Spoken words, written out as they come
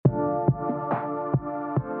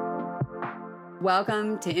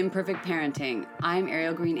Welcome to Imperfect Parenting. I'm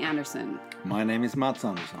Ariel Green Anderson. My name is Mats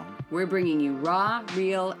Anderson. We're bringing you raw,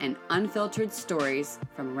 real, and unfiltered stories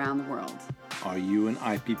from around the world. Are you an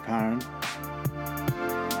IP parent?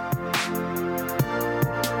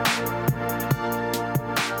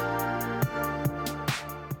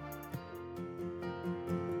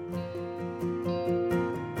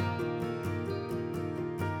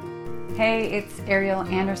 Hey, it's Ariel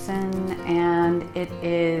Anderson, and it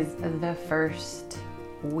is the first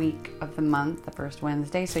week of the month, the first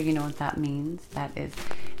Wednesday, so you know what that means. That is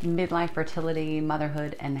midlife, fertility,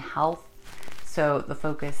 motherhood, and health. So the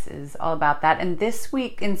focus is all about that. And this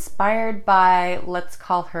week, inspired by, let's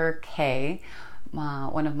call her Kay,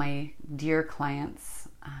 one of my dear clients,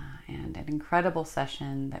 and an incredible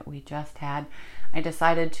session that we just had, I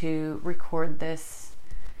decided to record this.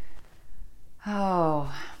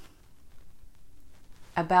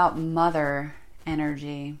 About mother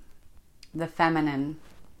energy, the feminine,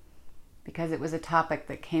 because it was a topic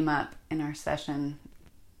that came up in our session,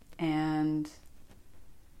 and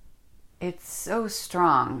it's so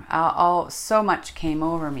strong. So much came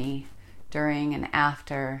over me during and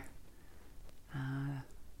after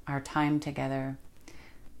our time together,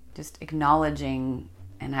 just acknowledging,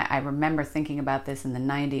 and I remember thinking about this in the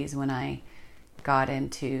 90s when I got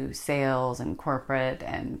into sales and corporate,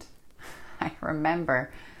 and I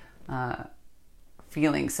remember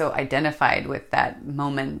feeling so identified with that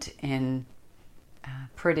moment in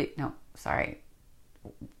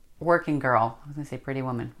Working Girl. I was going to say Pretty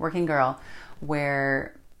Woman. Working Girl,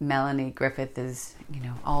 where Melanie Griffith is,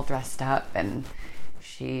 all dressed up and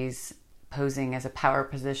she's posing as a power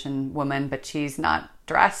position woman, but she's not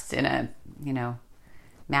dressed in a,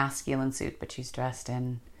 masculine suit, but she's dressed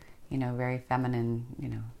in, very feminine,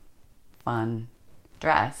 fun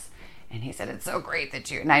dress. And he said, it's so great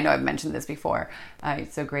that and I know I've mentioned this before,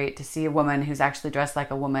 it's so great to see a woman who's actually dressed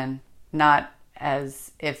like a woman, not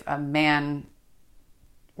as if a man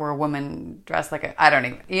were a woman dressed like I don't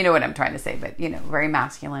even, you know what I'm trying to say, but, very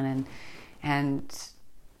masculine and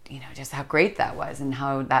just how great that was and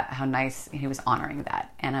how nice he was honoring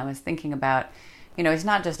that. And I was thinking about, it's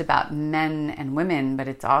not just about men and women, but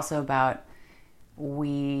it's also about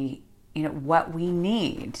what we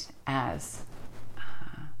need as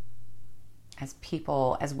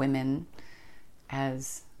people, as women,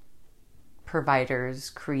 as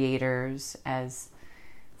providers, creators, as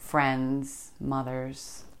friends,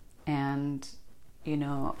 mothers. And,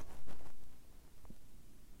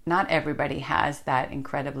 not everybody has that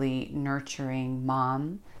incredibly nurturing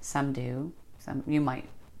mom. Some do. Some you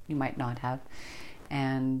might not have.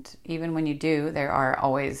 And even when you do, there are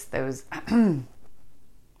always those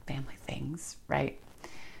family things, right?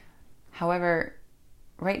 However,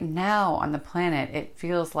 right now on the planet, it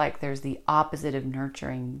feels like there's the opposite of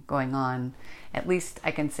nurturing going on. At least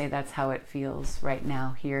I can say that's how it feels right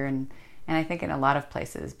now here. And I think in a lot of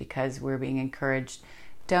places, because we're being encouraged,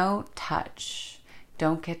 don't touch,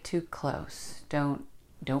 don't get too close, don't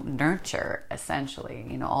nurture,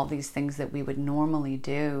 essentially. All these things that we would normally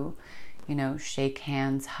do, shake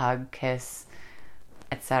hands, hug, kiss,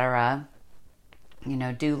 etc.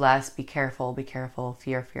 Do less, be careful,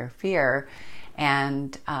 fear, fear, fear.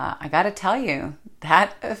 And I got to tell you,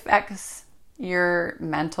 that affects your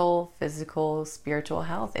mental, physical, spiritual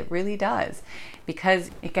health. It really does, because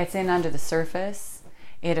it gets in under the surface.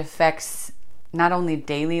 It affects not only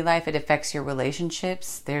daily life, it affects your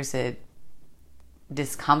relationships. There's a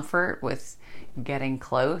discomfort with getting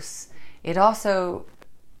close. It also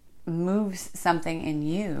moves something in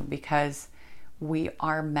you, because we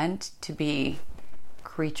are meant to be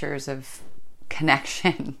creatures of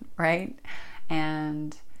connection, right?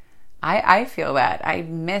 And I feel that. I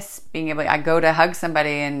miss being able I go to hug somebody,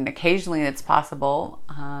 and occasionally it's possible,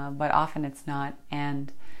 but often it's not.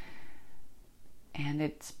 And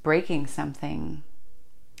it's breaking something.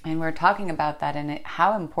 And we're talking about that and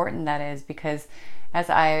how important that is, because as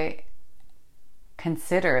I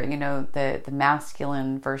consider, the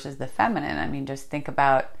masculine versus the feminine, just think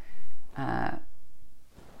about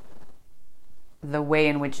the way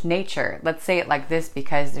in which nature, let's say it like this,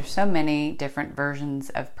 because there's so many different versions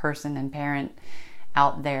of person and parent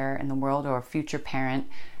out there in the world, or future parent.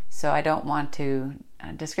 So I don't want to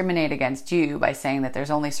discriminate against you by saying that there's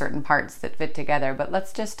only certain parts that fit together, but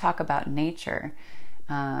let's just talk about nature,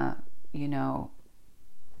 in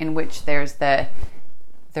which there's the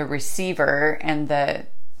receiver and the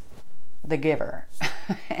giver,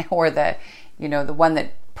 or the one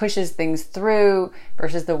that pushes things through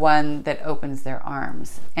versus the one that opens their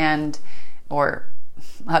arms or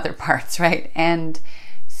other parts, right? And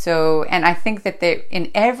So, and I think that in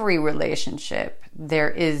every relationship, there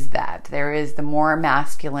is that. There is the more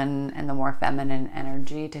masculine and the more feminine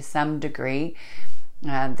energy to some degree.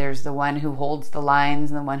 There's the one who holds the lines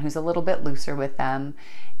and the one who's a little bit looser with them.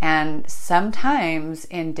 And sometimes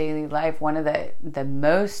in daily life, one of the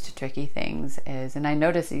most tricky things is, and I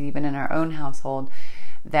notice it even in our own household,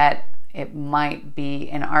 that it might be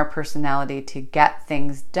in our personality to get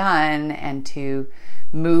things done and to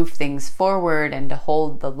move things forward and to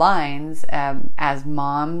hold the lines as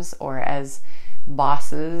moms or as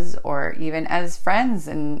bosses or even as friends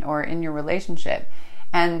or in your relationship.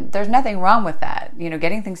 And there's nothing wrong with that.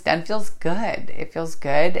 Getting things done feels good. It feels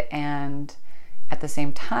good. And at the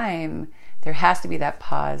same time, there has to be that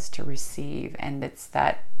pause to receive. And it's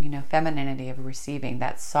that, femininity of receiving,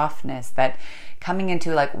 that softness, that coming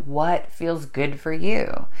into like what feels good for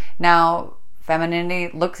you. Now,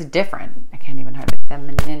 femininity looks different. I can't even hardly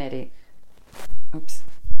femininity.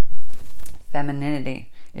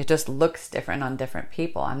 Femininity. It just looks different on different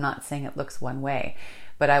people. I'm not saying it looks one way.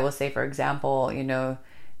 But I will say, for example,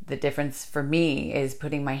 the difference for me is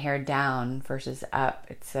putting my hair down versus up.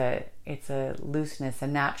 It's a looseness, a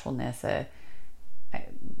naturalness,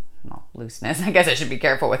 looseness. I guess I should be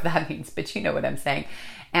careful what that means, but you know what I'm saying.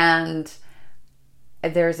 And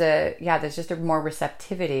there's just a more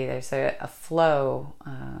receptivity. There's a flow,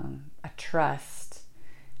 a trust,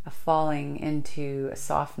 a falling into a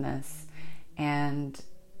softness. And,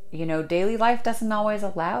 daily life doesn't always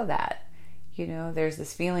allow that. There's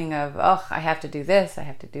this feeling of, I have to do this, I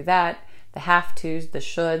have to do that, the have-tos, the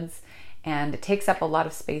shoulds, and it takes up a lot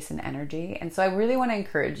of space and energy. And so I really want to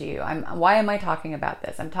encourage you. Why am I talking about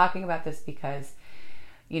this? I'm talking about this because,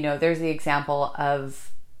 there's the example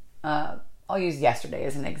of, I'll use yesterday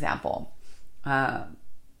as an example.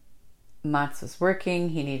 Mats was working,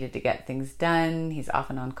 he needed to get things done, he's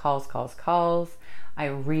often on calls. I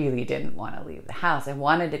really didn't want to leave the house. I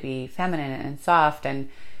wanted to be feminine and soft and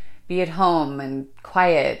be at home and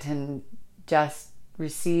quiet and just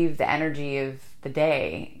receive the energy of the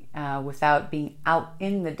day without being out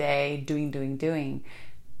in the day doing.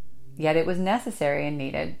 Yet it was necessary and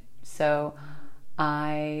needed. So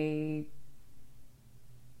I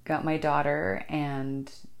got my daughter and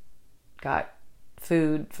got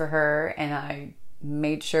food for her, and I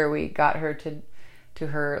made sure we got her to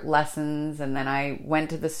her lessons, and then I went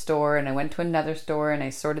to the store and I went to another store and I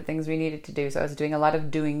sorted things we needed to do. So I was doing a lot of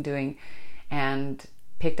doing and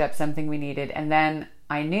picked up something we needed. And then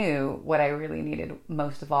I knew what I really needed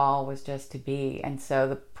most of all was just to be. And so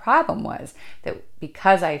the problem was that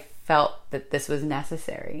because I felt that this was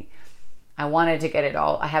necessary, I wanted to get it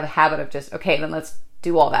all. I have a habit of just, okay, then let's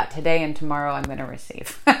do all that today, and tomorrow I'm going to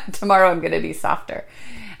receive. Tomorrow I'm going to be softer.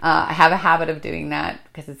 I have a habit of doing that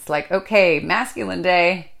because it's like, okay, masculine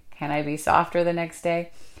day. Can I be softer the next day?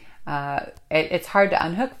 It's hard to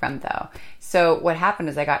unhook from though. So what happened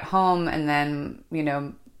is I got home, and then,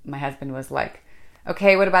 my husband was like,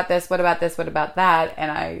 okay, what about this? What about this? What about that? And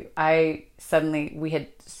I suddenly, we had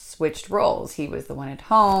switched roles. He was the one at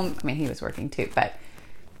home. I mean, he was working too, but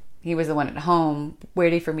he was the one at home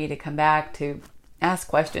waiting for me to come back to ask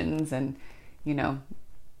questions. And,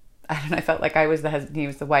 I don't know, I felt like I was the husband, he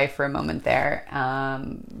was the wife for a moment there.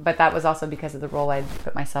 But that was also because of the role I'd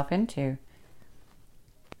put myself into.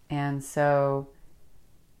 And so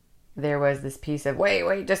there was this piece of,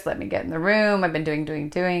 wait, just let me get in the room. I've been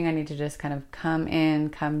doing. I need to just kind of come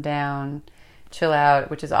in, come down, chill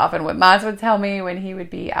out, which is often what Maz would tell me when he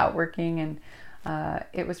would be out working. And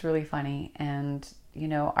it was really funny. And,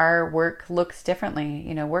 our work looks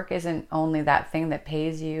differently. Work isn't only that thing that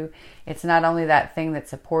pays you. It's not only that thing that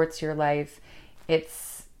supports your life.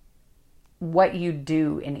 It's what you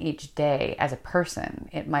do in each day as a person.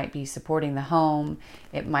 It might be supporting the home.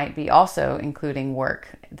 It might be also including work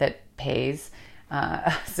that pays,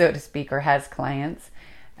 so to speak, or has clients.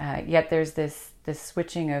 Yet there's this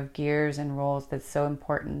switching of gears and roles that's so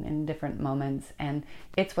important in different moments. And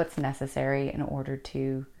it's what's necessary in order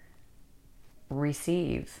to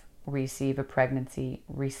receive a pregnancy,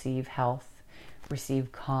 receive health,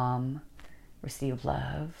 receive calm, receive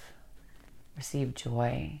love, receive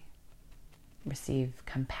joy, receive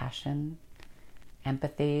compassion,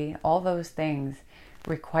 empathy. All those things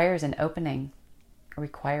requires an opening,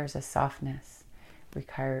 requires a softness,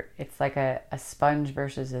 it's like a sponge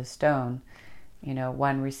versus a stone.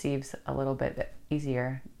 One receives a little bit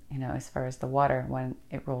easier, as far as the water when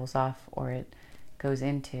it rolls off or it goes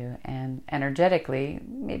into. And energetically,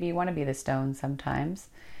 maybe you want to be the stone sometimes,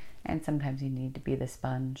 and sometimes you need to be the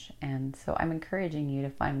sponge. And so I'm encouraging you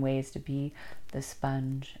to find ways to be the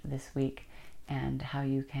sponge this week, and how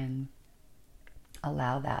you can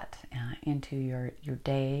allow that into your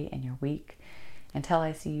day and your week until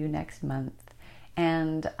I see you next month.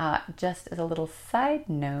 And just as a little side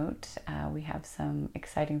note, we have some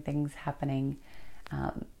exciting things happening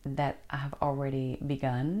that have already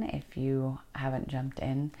begun. If you haven't jumped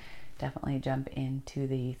in, definitely jump into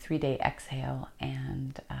the 3-day exhale.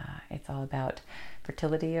 And it's all about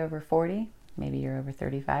fertility over 40. Maybe you're over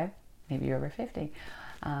 35, maybe you're over 50.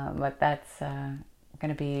 But that's going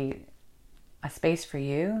to be a space for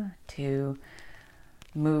you to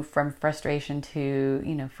move from frustration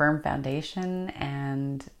to, firm foundation,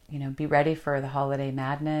 and, be ready for the holiday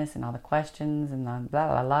madness and all the questions and the blah,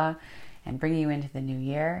 blah, blah, and bring you into the new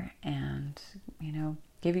year and,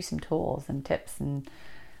 give you some tools and tips and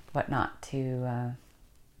whatnot to,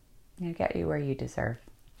 get you where you deserve.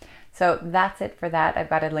 So that's it for that. I've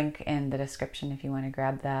got a link in the description if you want to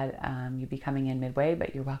grab that. You'll be coming in midway,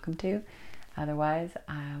 but you're welcome to. Otherwise,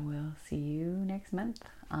 I will see you next month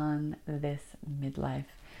on this Midlife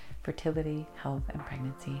Fertility, Health, and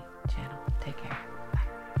Pregnancy channel. Take care. Bye.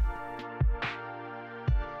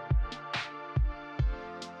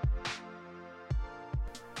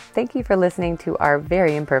 Thank you for listening to our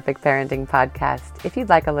Very Imperfect Parenting podcast. If you'd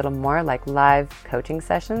like a little more like live coaching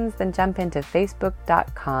sessions, then jump into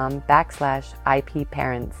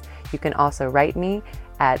facebook.com/IPParents. You can also write me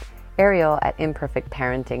at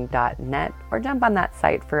Ariel@imperfectparenting.net, or jump on that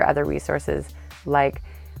site for other resources like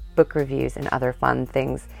book reviews and other fun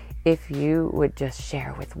things. If you would just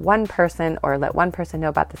share with one person or let one person know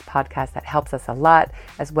about this podcast, that helps us a lot.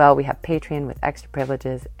 As well, we have Patreon with extra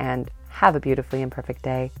privileges, and have a beautifully imperfect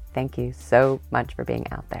day. Thank you so much for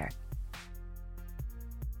being out there.